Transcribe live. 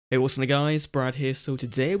Hey, what's up guys, Brad here. So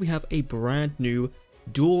today we have a brand new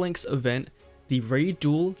Duel Links event, the Raid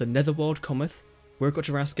Duel, the Netherworld cometh,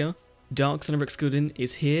 Wiraqocha Rasca, Dark Son of Goodwin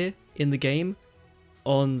is here in the game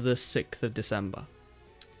on the 6th of December.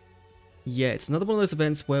 Yeah, it's another one of those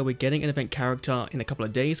events where we're getting an event character in a couple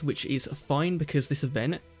of days, which is fine because this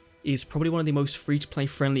event is probably one of the most free-to-play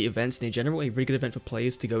friendly events in general, a really good event for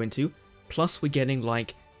players to go into. Plus we're getting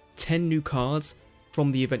like 10 new cards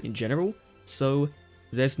from the event in general, so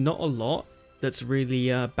there's not a lot that's really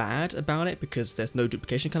bad about it because there's no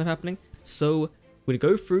duplication kind of happening. So we're going to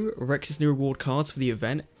go through Rex's new reward cards for the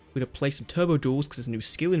event, we're going to play some turbo duels because there's a new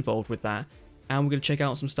skill involved with that, and we're going to check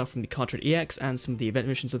out some stuff from the card trade EX and some of the event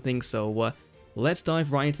missions and things. So let's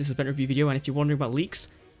dive right into this event review video, and if you're wondering about leaks,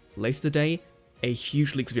 later today a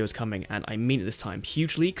huge leaks video is coming, and I mean it this time,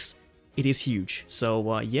 huge leaks, it is huge.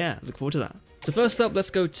 So yeah, look forward to that. So first up, let's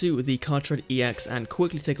go to the card trade EX and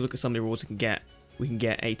quickly take a look at some of the rewards we can get. We can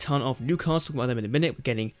get a ton of new cards, talk about them in a minute. We're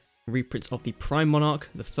getting reprints of the Prime Monarch,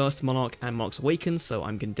 the First Monarch, and Monarch's Awakens, so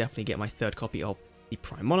I'm going to definitely get my third copy of the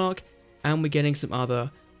Prime Monarch. And we're getting some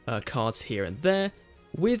other cards here and there,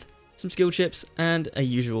 with some skill chips and a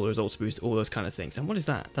usual results boost, all those kind of things. And what is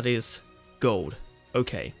that? That is gold.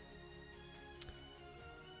 Okay.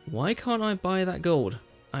 Why can't I buy that gold?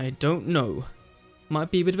 I don't know.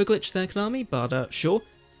 Might be a bit of a glitch there, Konami, but sure.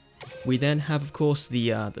 We then have, of course,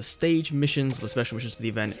 the stage missions, the special missions for the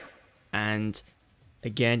event, and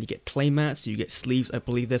again, you get playmats, you get sleeves. I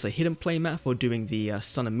believe there's a hidden playmat for doing the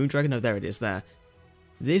Sun and Moon Dragon. No, there it is there.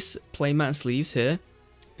 This playmat sleeves here,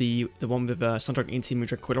 the one with Sun Dragon Inti Moon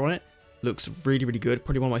Dragon Quitter on it, looks really, really good.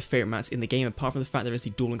 Probably one of my favorite mats in the game, apart from the fact there is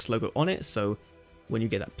the Duel Links logo on it, so when you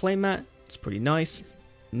get that playmat, it's pretty nice.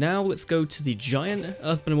 Now let's go to the giant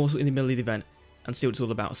Earthbound Immortal in the middle of the event and see what it's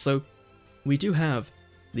all about. So we do have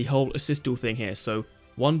the whole assist duel thing here, so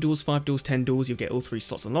 1 duels, 5 duels, 10 duels, you'll get all 3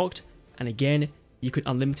 slots unlocked, and again, you can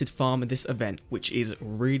unlimited farm in this event, which is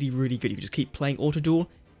really, really good. You can just keep playing auto duel,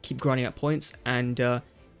 keep grinding out points, and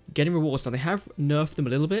getting rewards. Now they have nerfed them a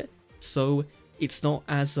little bit, so it's not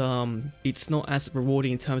as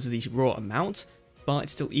rewarding in terms of the raw amount, but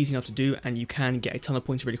it's still easy enough to do, and you can get a ton of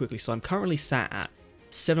points really quickly. So I'm currently sat at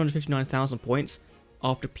 759,000 points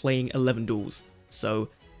after playing 11 duels, so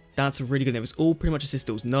that's really good. It was all pretty much assist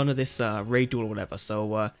duels, none of this raid duel or whatever.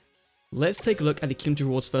 So let's take a look at the cumulative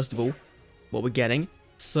rewards first of all, what we're getting.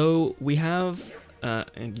 So we have a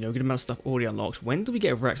good amount of stuff already unlocked. When do we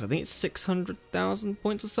get Rex? I think it's 600,000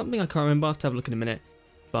 points or something. I can't remember. I'll have to have a look in a minute.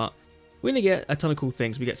 But we're gonna get a ton of cool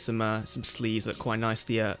things. We get some sleeves that look quite nice.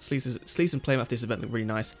 The sleeves and playmat for this event look really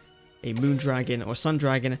nice. A Moon Dragon or Sun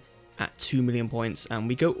Dragon at 2 million points, and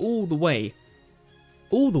we go all the way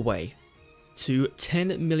to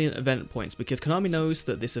 10 million event points, because Konami knows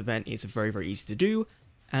that this event is very, very easy to do,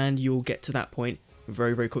 and you'll get to that point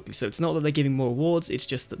very, very quickly. So it's not that they're giving more rewards, it's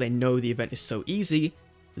just that they know the event is so easy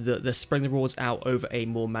that they're spreading the rewards out over a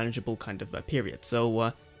more manageable kind of period.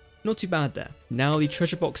 So not too bad there. Now the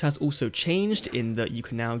treasure box has also changed in that you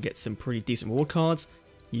can now get some pretty decent reward cards.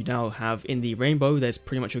 You now have in the rainbow, there's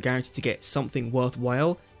pretty much a guarantee to get something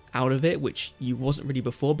worthwhile out of it, which you wasn't really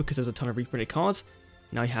before because there was a ton of reprinted cards.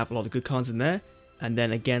 Now you have a lot of good cards in there, and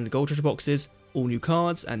then again the gold treasure boxes, all new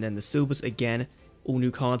cards, and then the silvers again, all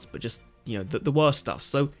new cards, but just, you know, the worst stuff.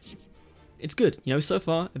 So it's good, you know, so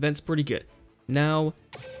far event's pretty good. Now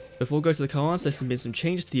before we go to the cards, there's been some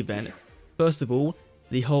changes to the event. First of all,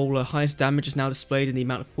 the whole highest damage is now displayed, and the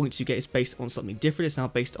amount of points you get is based on something different. It's now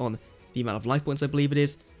based on the amount of life points, I believe it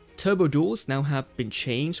is. Turbo duels now have been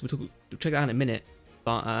changed. We'll check that out in a minute,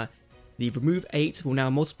 but the remove 8 will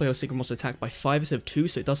now multiply your synchro monster attack by 5 instead of 2,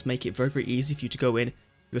 so it does make it very, very easy for you to go in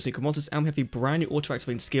with your synchro monsters. And we have the brand new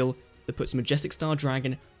auto-activating skill that puts Majestic Star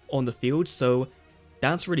Dragon on the field, so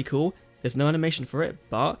that's really cool. There's no animation for it,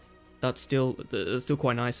 but that's still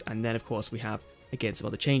quite nice. And then of course we have again some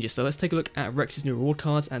other changes. So let's take a look at Rex's new reward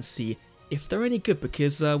cards and see if they're any good,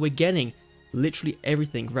 because we're getting literally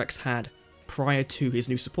everything Rex had prior to his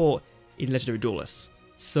new support in Legendary Duelists.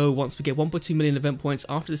 So once we get 1.2 million event points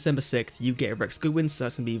after December 6th, you get a Rex Goodwin, so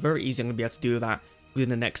that's going to be very easy. I'm going to be able to do that within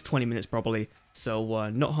the next 20 minutes probably, so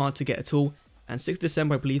not hard to get at all. And 6th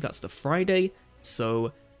December, I believe that's the Friday,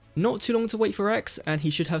 so not too long to wait for Rex, and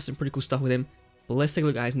he should have some pretty cool stuff with him. But let's take a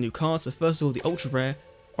look at his new cards. So first of all, the ultra rare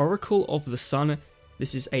Oracle of the Sun.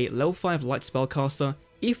 This is a level 5 light spellcaster.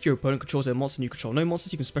 If your opponent controls a monster and you control no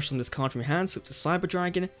monsters, you can special summon this card from your hand, so it's a Cyber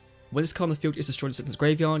Dragon. When this card on the field is destroyed in Satan's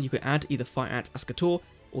graveyard, you can add either Fire Ant Ascator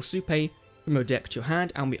or Supe from your deck to your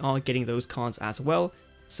hand, and we are getting those cards as well,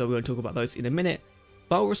 so we're going to talk about those in a minute.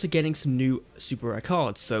 But we're also getting some new super rare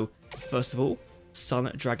cards. So first of all,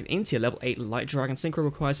 Sun Dragon Inti, a level 8 Light Dragon Synchro,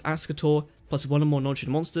 requires Ascator, plus 1 or more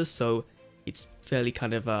non-shooter monsters, so it's fairly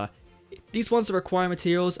kind of, these ones that require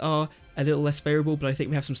materials are a little less favorable, but I think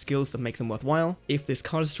we have some skills that make them worthwhile. If this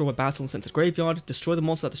card is destroyed by battle and sent to the graveyard, destroy the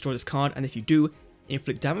monster that destroyed this card, and if you do,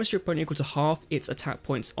 inflict damage to your opponent equal to half its attack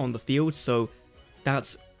points on the field, so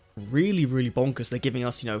that's really, really bonkers. They're giving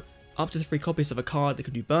us, you know, up to 3 copies of a card that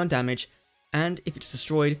can do burn damage, and if it's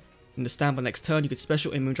destroyed, in the standby next turn, you could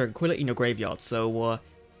special in Moondragon Quilla in your graveyard. So,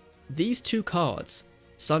 these 2 cards,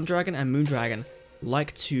 Sundragon and Moondragon,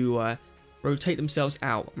 like to rotate themselves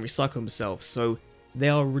out and recycle themselves, so they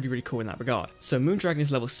are really, really cool in that regard. So Moondragon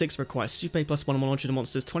is level 6, requires Super plus 1 or more non-shooter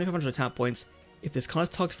monsters, 2500 attack points. If this card is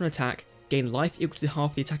targeted for an attack, gain life equal to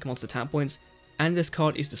half the attacker monster attack points, and this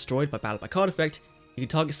card is destroyed by battle by card effect, you can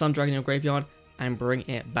target Sundragon in your graveyard and bring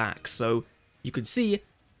it back. So you can see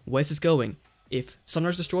where's this going. If Sundragon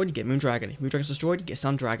is destroyed, you get Moondragon. If Moondragon is destroyed, you get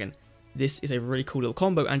Sundragon. This is a really cool little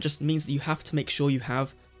combo, and just means that you have to make sure you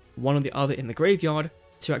have one or the other in the graveyard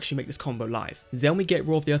to actually make this combo live. Then we get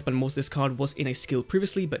Roar of the Earthbound Monster. This card was in a skill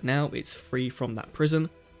previously, but now it's free from that prison.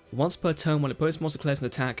 Once per turn, when opponent's monster declares an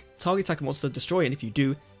attack, target attacker monster, destroy it, and if you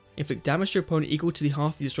do, inflict damage to your opponent equal to the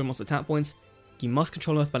half of the destroyed monster attack points. You must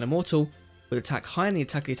control Earthbound Immortal with attack higher than the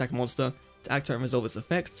attack of the attacker monster to activate and resolve its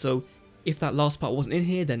effect. So if that last part wasn't in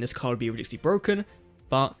here, then this card would be ridiculously broken,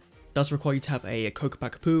 but does require you to have a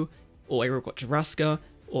Kokopakapu or a Wiraqocha Rasca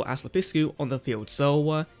or Asclepiscu on the field.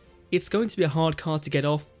 So it's going to be a hard card to get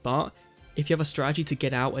off, but if you have a strategy to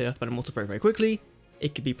get out an Earthbound Immortal very, very quickly,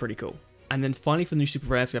 it could be pretty cool. And then finally for the new super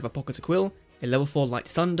rares, we have a Pocket of Quill, a level 4 Light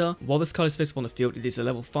Thunder. While this card is face up on the field, it is a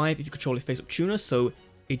level 5 if you control a face up tuner, so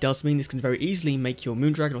it does mean this can very easily make your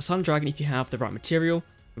Moondragon or Sundragon if you have the right material.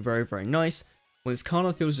 Very, very nice. When this card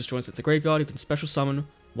on the field is destroyed and sent to the graveyard, you can special summon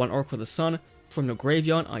 1 Oracle of the Sun from your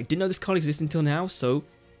graveyard. I didn't know this card existed until now, so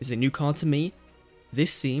it's a new card to me.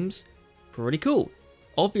 This seems pretty cool.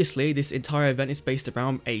 Obviously, this entire event is based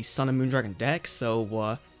around a Sun and Moondragon deck,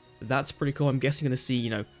 so that's pretty cool. I'm guessing going to see, you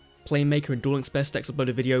know, Playmaker and Duel Links Best decks upload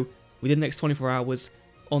a video within the next 24 hours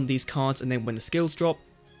on these cards, and then when the skills drop,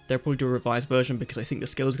 they'll probably do a revised version because I think the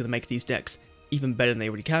skill is going to make these decks even better than they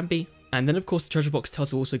already can be. And then of course the treasure box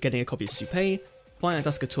tells you also getting a copy of Supay, Fire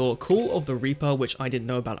Dascator, Call of the Reaper, which I didn't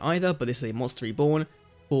know about either, but this is a monster reborn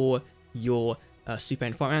for your Supay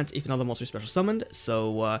and Fire Ant if another monster is special summoned,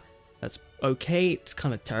 so that's okay. It's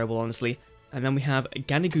kind of terrible, honestly. And then we have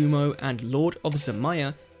Ganegumo and Lord of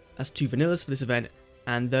Zamaya as 2 vanillas for this event,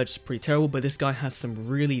 and they're just pretty terrible, but this guy has some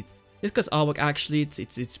really... This guy's artwork, actually,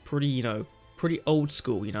 it's pretty, you know, pretty old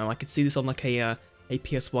school, you know. I could see this on like a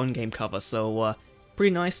PS1 game cover, so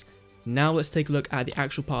pretty nice. Now let's take a look at the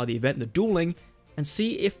actual part of the event, the dueling, and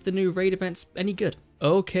see if the new raid event's any good.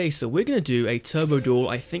 Okay, so we're going to do a turbo duel.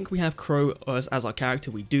 I think we have Crow as our character.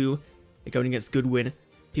 We do. They're going against Goodwin.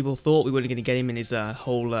 People thought we weren't going to get him in his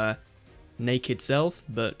whole naked self,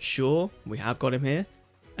 but sure, we have got him here.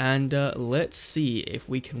 And let's see if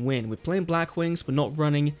we can win. We're playing Black Wings. We're not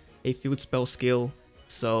running a field spell skill,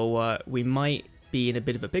 so we might be in a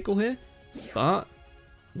bit of a pickle here. But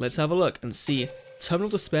let's have a look and see. Terminal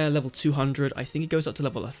Despair level 200, I think it goes up to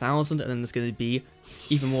level 1000, and then there's going to be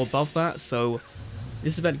even more above that, so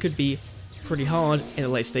this event could be pretty hard in the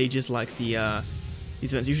late stages like these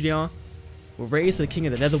events usually are. We'll raise the King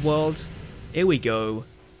of the Netherworld. Here we go.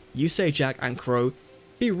 You say Jack and Crow.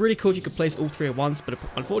 It'd be really cool if you could place all 3 at once, but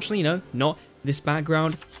unfortunately, you know, not. This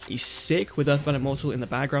background is sick with Earthbound Immortal in the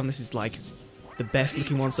background. This is like the best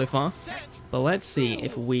looking one so far. But let's see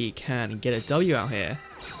if we can get a W out here.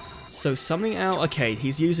 So summoning out, okay,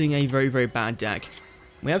 he's using a very, very bad deck.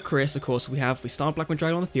 We have Chris, of course, we start Black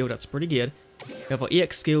Dragon on the field, that's pretty good. We have our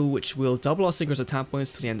EX skill, which will double our Synchro's attack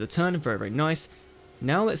points to the end of the turn, very, very nice.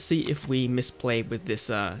 Now let's see if we misplay with this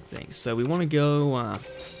thing. So we want to go,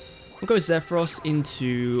 we'll go Zephyros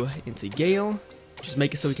into Gale, just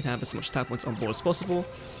make it so we can have as much attack points on board as possible.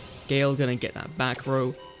 Gale gonna get that back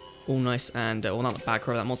row, all nice and, well not the back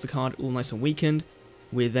row, that monster card, all nice and weakened.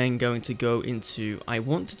 We're then going to go into, I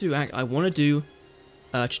want to do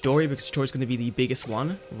Chidori, because Chidori is going to be the biggest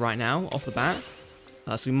one right now off the bat.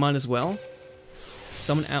 So we might as well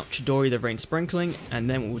summon out Chidori, the Rain Sprinkling, and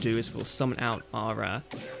then what we'll do is we'll summon out our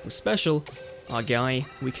special, our guy.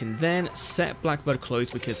 We can then set Blackbird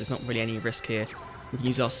closed because there's not really any risk here. We can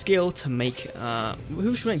use our skill to make,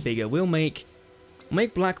 who should we make bigger? We'll make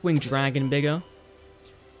Blackwing Dragon bigger.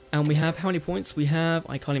 And we have how many points? We have,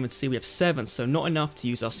 I can't even see, we have 7, so not enough to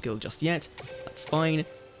use our skill just yet. That's fine.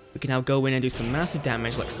 We can now go in and do some massive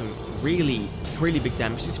damage, like some really, really big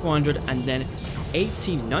damage, 6400, and then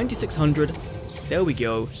 9600. There we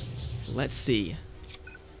go. Let's see.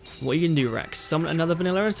 What are you gonna do, Rex? Summon another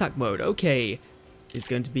vanilla attack mode. Okay. It's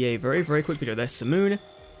going to be a very, very quick video. There's Simoon.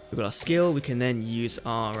 We've got our skill. We can then use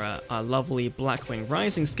our lovely Blackwing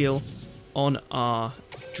Rising skill on our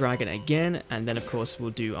dragon again, and then of course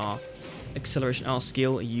we'll do our acceleration R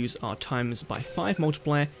skill, use our times by 5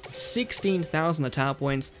 multiplier, 16,000 attack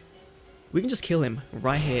points. We can just kill him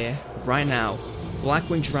right here, right now.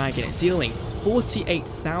 Blackwing Dragon dealing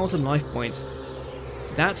 48,000 life points.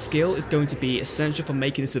 That skill is going to be essential for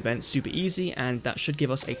making this event super easy, and that should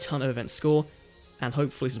give us a ton of event score and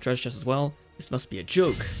hopefully some treasure chests as well. This must be a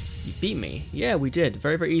joke. You beat me. Yeah, we did.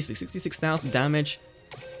 Very, very easily. 66,000 damage.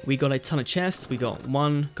 We got a ton of chests. We got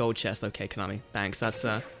 1 gold chest. Okay, Konami. Thanks.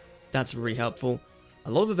 That's really helpful.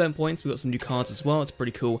 A lot of event points. We got some new cards as well. It's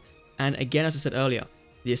pretty cool. And again, as I said earlier,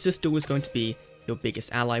 the assist duel is going to be your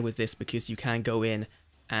biggest ally with this because you can go in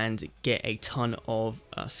and get a ton of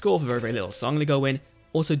score for very, very little. So I'm going to go in,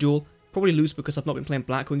 auto duel, probably lose because I've not been playing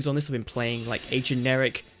Blackwings on this. I've been playing like a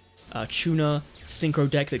generic tuner synchro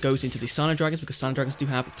deck that goes into the Silent Dragons because Silent Dragons do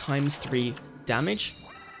have ×3 damage.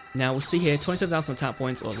 Now we'll see here, 27,000 attack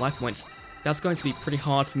points or life points. That's going to be pretty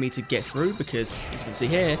hard for me to get through because, as you can see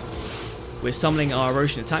here, we're summoning our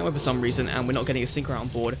Roshan attack mode for some reason and we're not getting a synchro on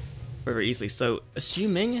board very, very easily. So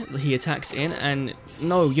assuming that he attacks in, and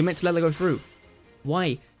no, you're meant to let it go through.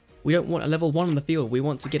 Why? We don't want a level 1 on the field. We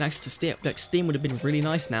want to get access to Steam. Like, Steam would have been really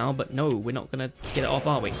nice now, but no, we're not going to get it off,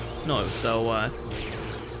 are we? No, so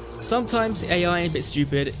sometimes the AI is a bit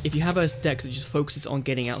stupid. If you have a deck that just focuses on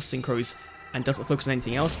getting out synchros and doesn't focus on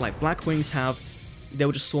anything else, like Blackwings have,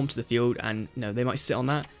 they'll just swarm to the field and, you know, they might sit on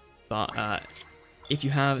that. But if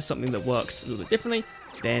you have something that works a little bit differently,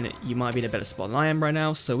 then you might be in a better spot than I am right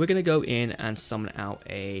now. So we're going to go in and summon out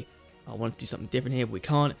a... I want to do something different here, but we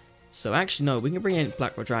can't. So actually, no, we can bring in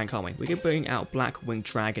Black Dragon, can't we? We can bring out Blackwing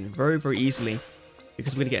Dragon very, very easily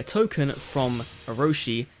because we're going to get a token from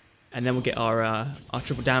Orochi, and then we'll get our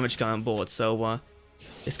triple damage guy on board. So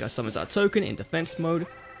this guy summons our token in defense mode.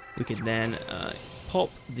 We can then pop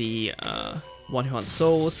the one who hunts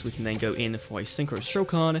souls. We can then go in for a Synchro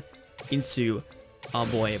Shokan into our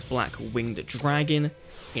boy Black Winged Dragon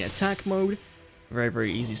in attack mode. Very,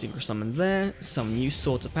 very easy synchro summon there. Some new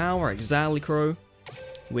Sword to Power, exactly, Crow.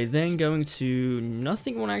 We're then going to...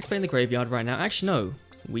 Nothing we want to activate in the graveyard right now. Actually, no.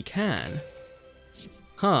 We can.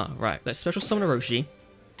 Huh, right. Let's special summon Orochi.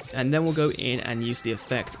 And then we'll go in and use the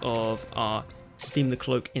effect of our Steam the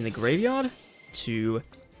Cloak in the graveyard to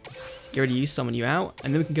get ready to summon you out.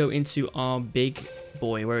 And then we can go into our big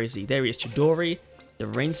boy. Where is he? There he is, Chidori, the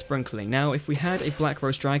Rain Sprinkling. Now, if we had a Black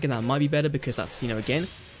Rose Dragon, that might be better because that's, you know, again,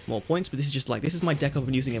 more points. But this is just like, this is my deck I've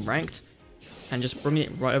been using in Ranked. And just bringing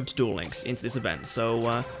it right over to Duel Links into this event.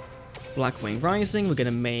 So, Blackwing Rising, we're going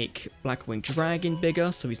to make Blackwing Dragon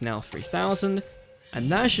bigger, so he's now 3,000. And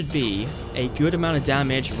that should be a good amount of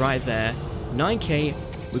damage right there. 9k,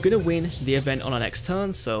 we're going to win the event on our next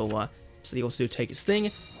turn, so the also do take its thing,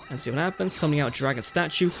 and see what happens. Summoning out Dragon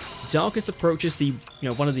Statue. Darkness approaches the,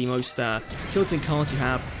 one of the most tilting cards you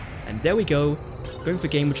have. And there we go, going for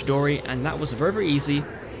game with Chidori, and that was very, very easy.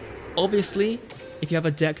 Obviously, if you have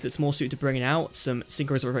a deck that's more suited to bringing out some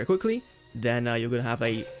synchros very, very quickly, then you're going to have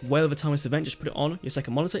a whale of a time this event. Just put it on your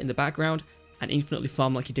second monitor in the background and infinitely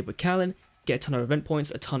farm like you did with Kalin. Get a ton of event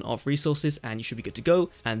points, a ton of resources, and you should be good to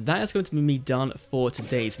go. And that is going to be me done for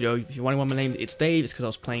today's video. If you're wondering why my name is Dave, it's because I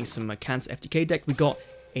was playing some Cancer FTK deck. We got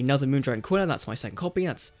another Moondragon Quilla. That's my second copy.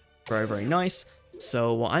 That's very, very nice.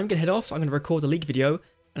 So I'm going to head off. I'm going to record the league video,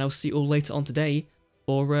 and I'll see you all later on today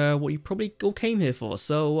for what you probably all came here for.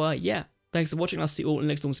 So yeah. Thanks for watching, I'll see you all in the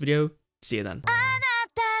next video. See you then.